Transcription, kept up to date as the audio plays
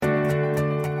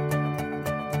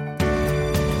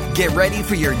Get ready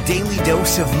for your daily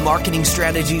dose of marketing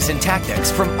strategies and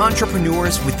tactics from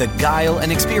entrepreneurs with the guile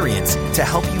and experience to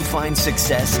help you find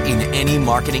success in any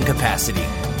marketing capacity.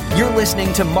 You're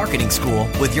listening to Marketing School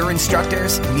with your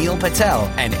instructors, Neil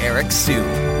Patel and Eric Siu.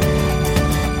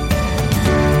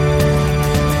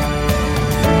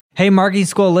 Hey, Marketing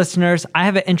School listeners, I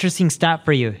have an interesting stat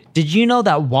for you. Did you know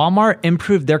that Walmart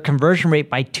improved their conversion rate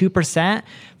by 2%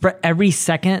 for every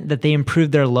second that they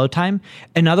improved their load time?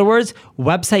 In other words,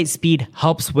 website speed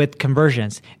helps with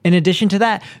conversions. In addition to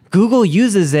that, Google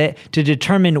uses it to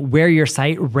determine where your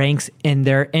site ranks in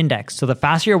their index. So the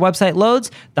faster your website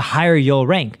loads, the higher you'll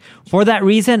rank. For that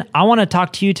reason, I want to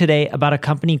talk to you today about a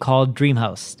company called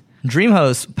DreamHost.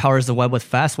 DreamHost powers the web with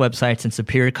fast websites and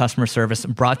superior customer service,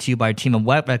 brought to you by a team of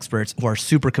web experts who are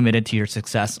super committed to your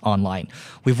success online.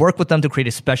 We've worked with them to create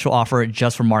a special offer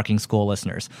just for Marketing School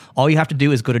listeners. All you have to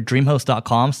do is go to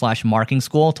dreamhost.com/marketing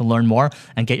school to learn more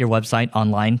and get your website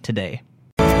online today.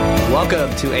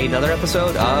 Welcome to another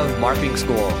episode of Marketing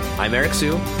School. I'm Eric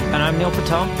Siu. And I'm Neil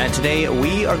Patel. And today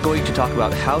we are going to talk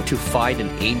about how to find an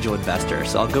angel investor.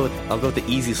 So I'll go with the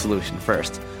easy solution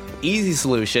first. Easy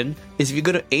solution is if you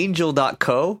go to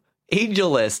angel.co,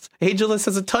 AngelList. AngelList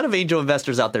has a ton of angel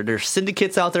investors out there. There's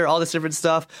syndicates out there, all this different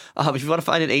stuff. If you want to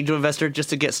find an angel investor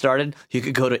just to get started, you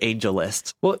could go to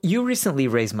AngelList. Well, you recently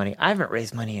raised money. I haven't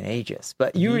raised money in ages,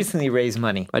 but you recently raised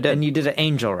money. I did. And you did an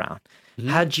angel round.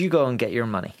 How'd you go and get your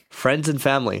money? Friends and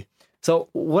family. So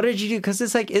what did you do? Because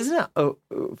it's like, isn't it,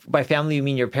 by family you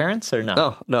mean your parents or no?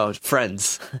 Oh, no,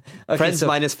 friends. Okay, friends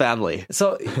minus family.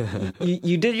 So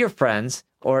you did your friends,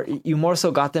 or you more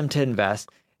so got them to invest.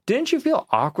 Didn't you feel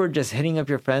awkward just hitting up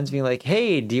your friends being like,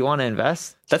 hey, do you want to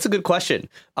invest? That's a good question.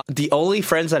 The only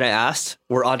friends that I asked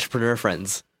were entrepreneur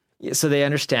friends. So they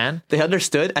understand? They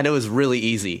understood, and it was really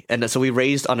easy. And so we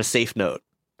raised on a safe note.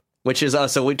 Which is,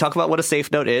 so we talk about what a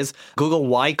safe note is. Google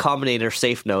Y Combinator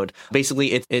safe note.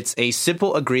 Basically, it's a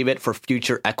simple agreement for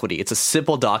future equity. It's a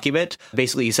simple document.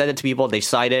 Basically, you send it to people, they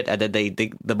sign it, and then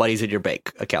the money's in your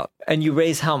bank account. And you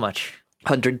raised how much?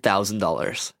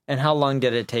 $100,000. And how long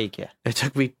did it take you? It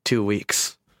took me 2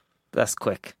 weeks. That's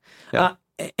quick. Yeah.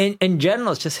 In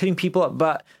general, it's just hitting people up.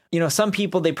 But, some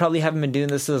people, they probably haven't been doing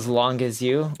this as long as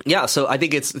you. Yeah, so I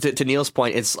think it's, to Neil's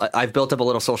point, I've built up a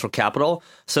little social capital.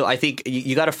 So I think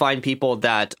you got to find people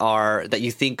that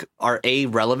you think are A,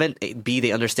 relevant, B,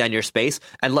 they understand your space.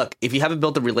 And look, if you haven't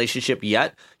built a relationship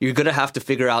yet, you're going to have to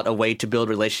figure out a way to build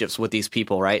relationships with these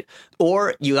people, right?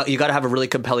 Or you got to have a really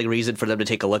compelling reason for them to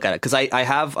take a look at it. Because I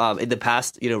have, in the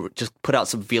past, just put out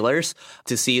some feelers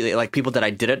to see like people that I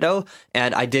didn't know.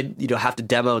 And I did, have to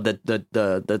demo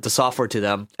the software to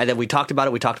them. And then we talked about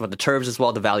it. We talked about the terms as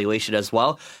well, the valuation as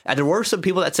well. And there were some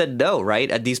people that said no,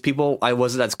 right? And these people I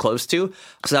wasn't as close to.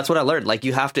 So that's what I learned. Like,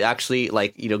 you have to actually,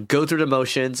 go through the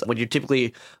motions. When you're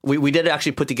typically, we did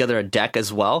actually put together a deck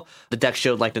as well. The deck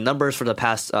showed like the numbers for the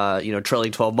past,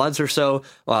 trailing 12 months or so,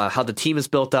 how the team is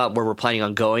built up, where we're planning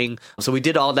on going. So we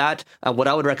did all that. What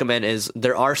I would recommend is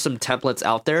there are some templates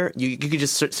out there. You could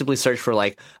just simply search for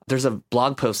there's a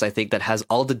blog post, I think, that has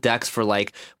all the decks for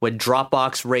when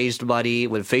Dropbox raised money,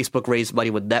 when Facebook raised money,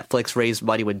 when Netflix raised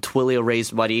money, when Twilio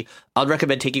raised money. I'd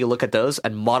recommend taking a look at those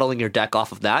and modeling your deck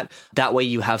off of that. That way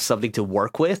you have something to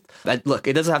work with. And look,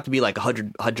 it doesn't have to be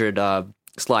 100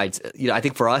 slides. I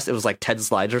think for us, it was 10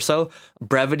 slides or so.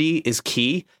 Brevity is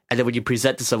key. And then when you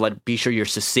present to someone, be sure you're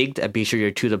succinct and be sure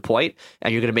you're to the point,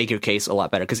 and you're going to make your case a lot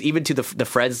better. Because even to the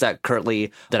friends that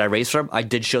I raised from, I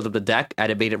did show them the deck, and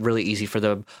it made it really easy for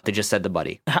them to just send the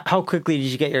money. How quickly did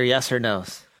you get your yes or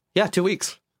no's? Yeah, 2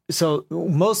 weeks. So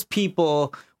most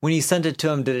people, when you sent it to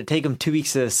them, did it take them 2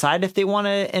 weeks to decide if they want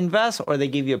to invest, or they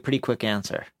gave you a pretty quick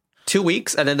answer? 2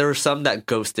 weeks, and then there were some that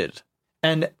ghosted.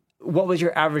 And what was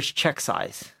your average check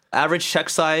size? Average check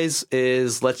size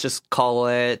is, let's just call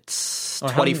it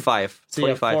 25. So 25. You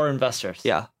have 4 investors.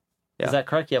 Yeah. Is that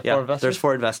correct? You have 4 investors? There's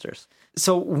 4 investors.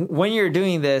 So when you're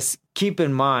doing this, keep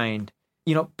in mind,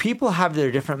 people have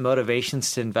their different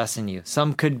motivations to invest in you.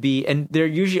 Some could be, and they're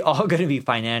usually all going to be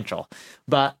financial,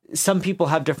 but some people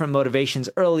have different motivations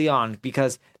early on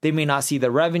because they may not see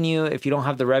the revenue. If you don't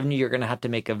have the revenue, you're going to have to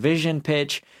make a vision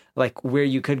pitch, like where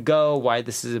you could go, why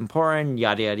this is important,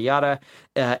 yada, yada,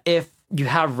 yada. If you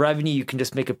have revenue, you can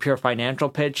just make a pure financial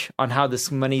pitch on how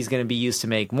this money is going to be used to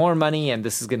make more money, and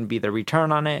this is going to be the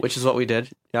return on it. Which is what we did.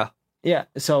 Yeah. Yeah.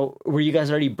 So were you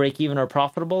guys already break even or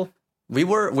profitable? We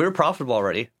were profitable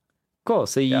already. Cool.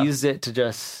 So you used it to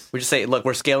we just say, look,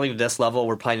 we're scaling to this level.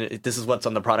 We're planning. This is what's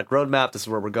on the product roadmap. This is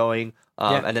where we're going.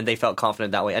 And then they felt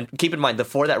confident that way. And keep in mind, the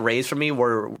 4 that raised from me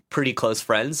were pretty close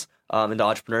friends in the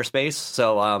entrepreneur space.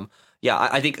 So Yeah,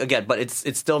 I think again, but it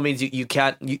still means you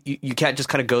can't just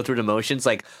kind of go through the motions.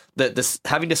 Like this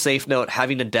having the safe note,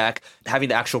 having the deck, having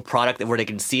the actual product where they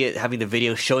can see it, having the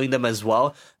video showing them as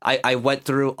well. I went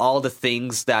through all the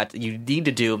things that you need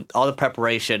to do, all the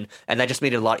preparation, and that just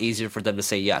made it a lot easier for them to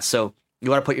say yes. So you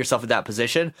want to put yourself in that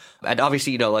position, and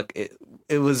obviously, like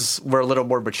we're a little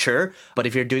more mature. But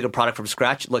if you're doing a product from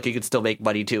scratch, look, you can still make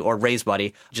money too, or raise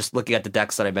money. Just looking at the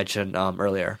decks that I mentioned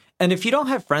earlier. And if you don't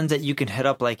have friends that you can hit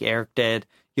up like Eric did,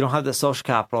 you don't have the social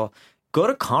capital, go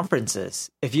to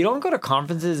conferences. If you don't go to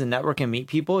conferences and network and meet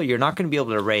people, you're not going to be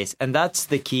able to raise. And that's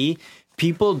the key.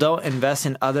 People don't invest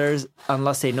in others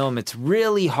unless they know them. It's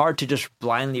really hard to just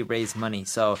blindly raise money.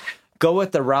 So go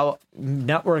with the route,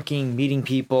 networking, meeting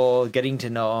people, getting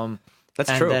to know them. That's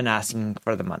and true. Then asking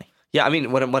for the money. Yeah, I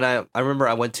mean, when I remember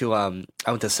I went to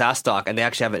SaaStock, and they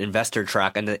actually have an investor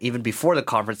track, and even before the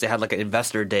conference, they had like an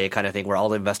investor day kind of thing where all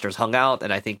the investors hung out,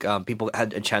 and I think people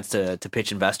had a chance to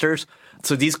pitch investors.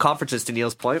 So these conferences, to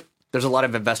Neil's point, there's a lot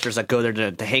of investors that go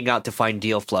there to hang out to find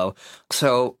deal flow.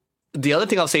 So the other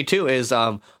thing I'll say too is,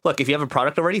 look, if you have a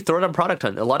product already, throw it on Product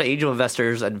Hunt. A lot of angel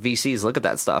investors and VCs look at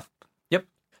that stuff.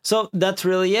 So that's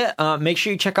really it. Make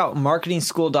sure you check out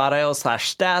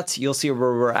marketingschool.io/stats. You'll see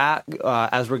where we're at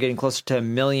as we're getting closer to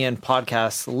 1 million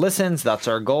podcast listens. That's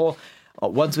our goal.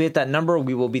 Once we hit that number,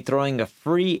 we will be throwing a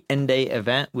free in-day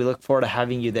event. We look forward to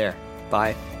having you there.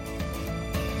 Bye.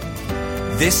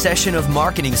 This session of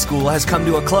Marketing School has come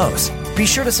to a close. Be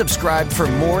sure to subscribe for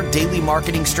more daily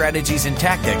marketing strategies and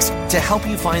tactics to help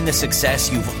you find the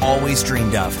success you've always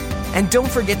dreamed of. And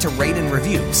don't forget to rate and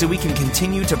review so we can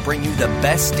continue to bring you the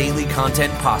best daily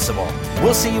content possible.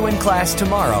 We'll see you in class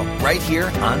tomorrow, right here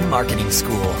on Marketing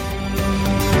School.